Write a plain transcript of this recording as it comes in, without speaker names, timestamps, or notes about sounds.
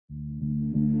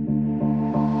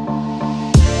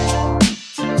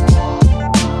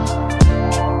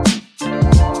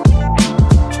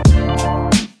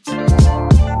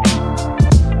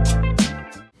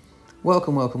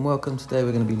Welcome, welcome, welcome. Today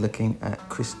we're going to be looking at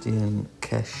Keshishian.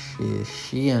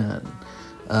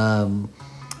 I'm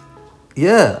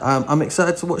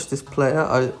excited to watch this player.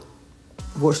 I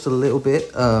watched a little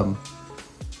bit.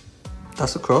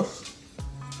 That's a cross.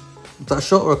 Is that a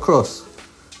shot or a cross?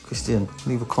 Christian,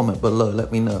 leave a comment below.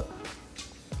 Let me know.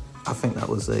 I think that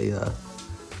was a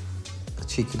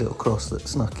cheeky little cross that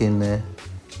snuck in there.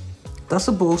 That's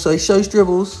a ball, so he shows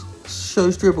dribbles.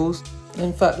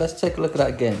 In fact, let's take a look at that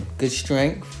again. Good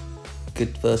strength,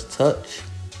 good first touch,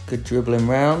 good dribbling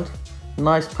round,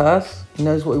 nice pass. He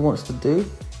knows what he wants to do.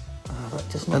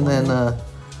 And then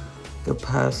good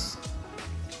pass.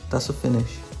 That's a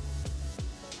finish.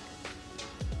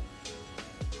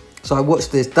 So I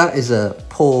watched this. That is a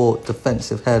poor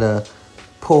defensive header,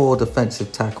 poor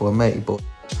defensive tackle, a matey ball.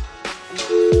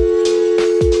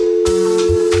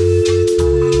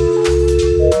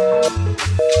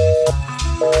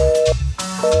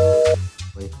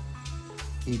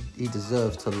 He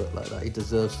deserves to look like that. He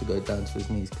deserves to go down to his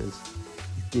knees because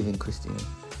he's giving Christian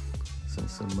some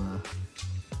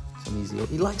easy.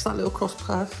 He likes that little cross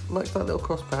pass.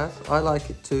 I like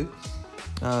it too.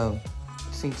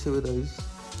 Seen two of those.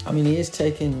 I mean, he is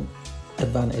taking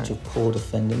advantage of poor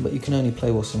defending, but you can only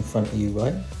play what's in front of you,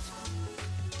 right?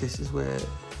 This is where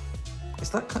it's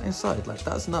that cut inside. Like,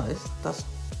 that's nice. That's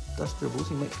dribbles.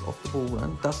 He makes it off the ball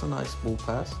run. That's a nice ball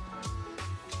pass.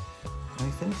 And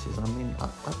he finishes. I mean,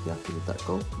 I'd be happy with that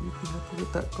goal. You'd be happy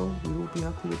with that goal. We'd all be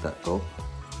happy with that goal.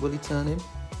 Will he turn him?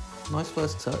 Nice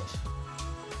first touch.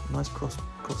 Nice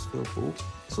crossfield ball.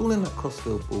 It's all in that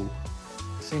crossfield ball.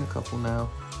 I've seen a couple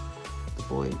now. The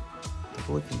boy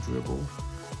can dribble.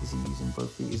 Is he using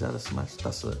both feet? He's had a smash.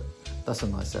 That's a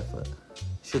nice effort.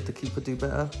 Should the keeper do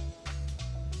better?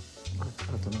 I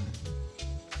don't know.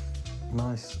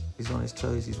 Nice. He's on his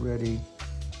toes. He's ready.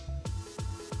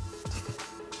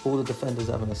 All the defenders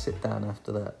having a sit down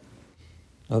after that.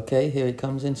 Okay, here he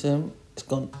comes into him.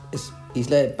 He's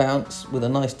let it bounce with a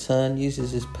nice turn, uses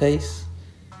his pace.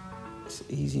 It's an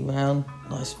easy round,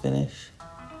 nice finish.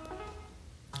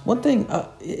 One thing,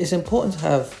 it's important to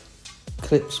have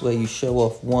clips where you show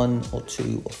off 1 or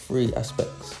 2 or 3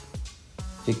 aspects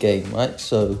of your game, right?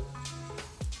 So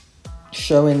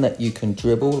showing that you can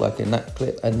dribble, like in that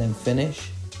clip, and then finish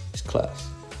is class.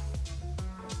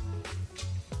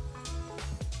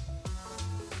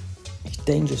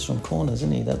 Dangerous from corners,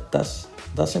 isn't he? That's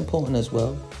important as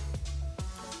well.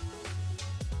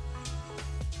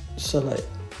 So like,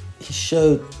 he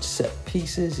showed set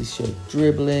pieces, he showed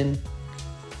dribbling.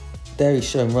 There he's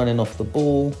shown running off the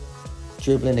ball,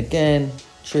 dribbling again,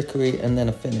 trickery, and then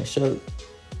a finish. So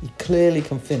he clearly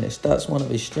can finish. That's one of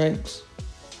his strengths.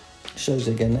 Shows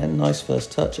again then, nice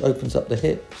first touch, opens up the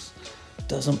hips,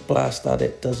 doesn't blast at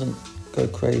it, doesn't go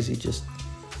crazy, just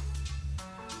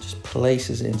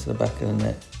places it into the back of the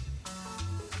net.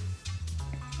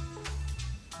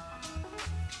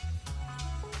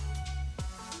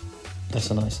 That's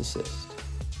a nice assist.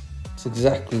 It's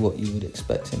exactly what you would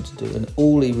expect him to do, and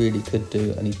all he really could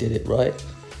do, and he did it right.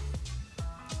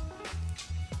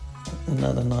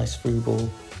 Another nice through ball.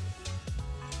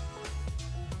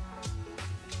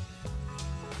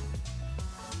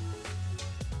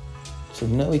 So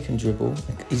we know he can dribble.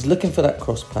 He's looking for that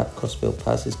crossfield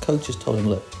pass. His coach has told him,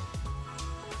 look,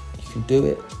 you can do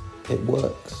it, it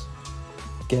works.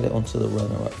 Get it onto the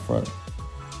runner up front.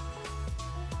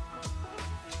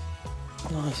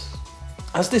 Nice.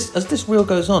 As this reel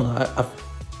goes on, I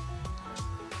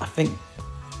think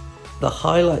the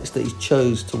highlights that he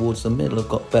chose towards the middle have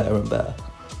got better and better.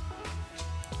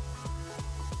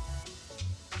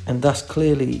 And that's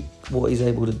clearly what he's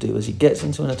able to do. As he gets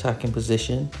into an attacking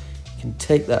position, he can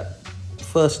take that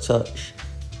first touch.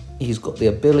 He's got the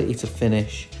ability to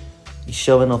finish. He's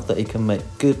showing off that he can make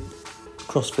good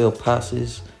crossfield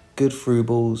passes, good through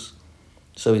balls.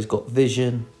 So he's got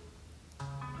vision.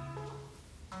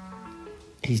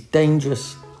 He's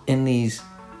dangerous in these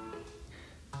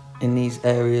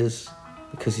areas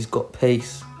because he's got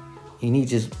pace. He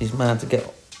needs his man to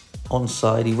get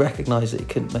onside. He recognised that he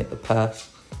couldn't make the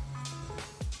pass.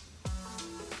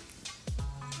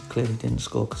 Clearly didn't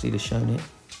score because he'd have shown it.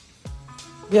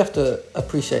 We have to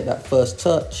appreciate that first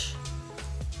touch.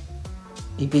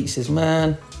 He beats his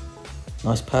man.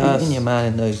 Nice pass. Beating your man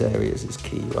in those areas is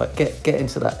key, right? Get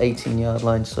into that 18-yard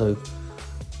line so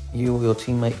you or your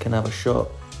teammate can have a shot.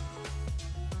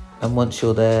 And once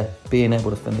you're there, being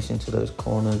able to finish into those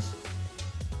corners.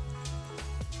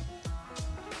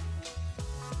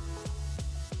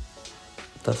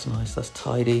 That's nice, that's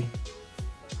tidy.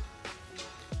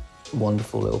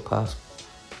 Wonderful little pass.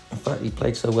 In fact, he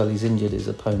played so well, he's injured his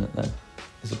opponent then.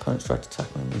 His opponent's tried to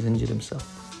tackle him, he's injured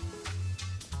himself.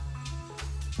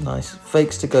 Nice.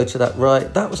 Fakes to go to that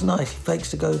right. That was nice.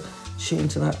 Fakes to go shooting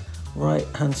to that right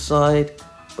hand side,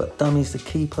 but dummies the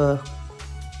keeper.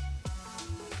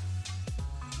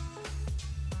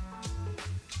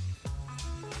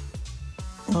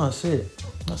 Oh, that's it.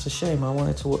 That's a shame. I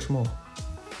wanted to watch more.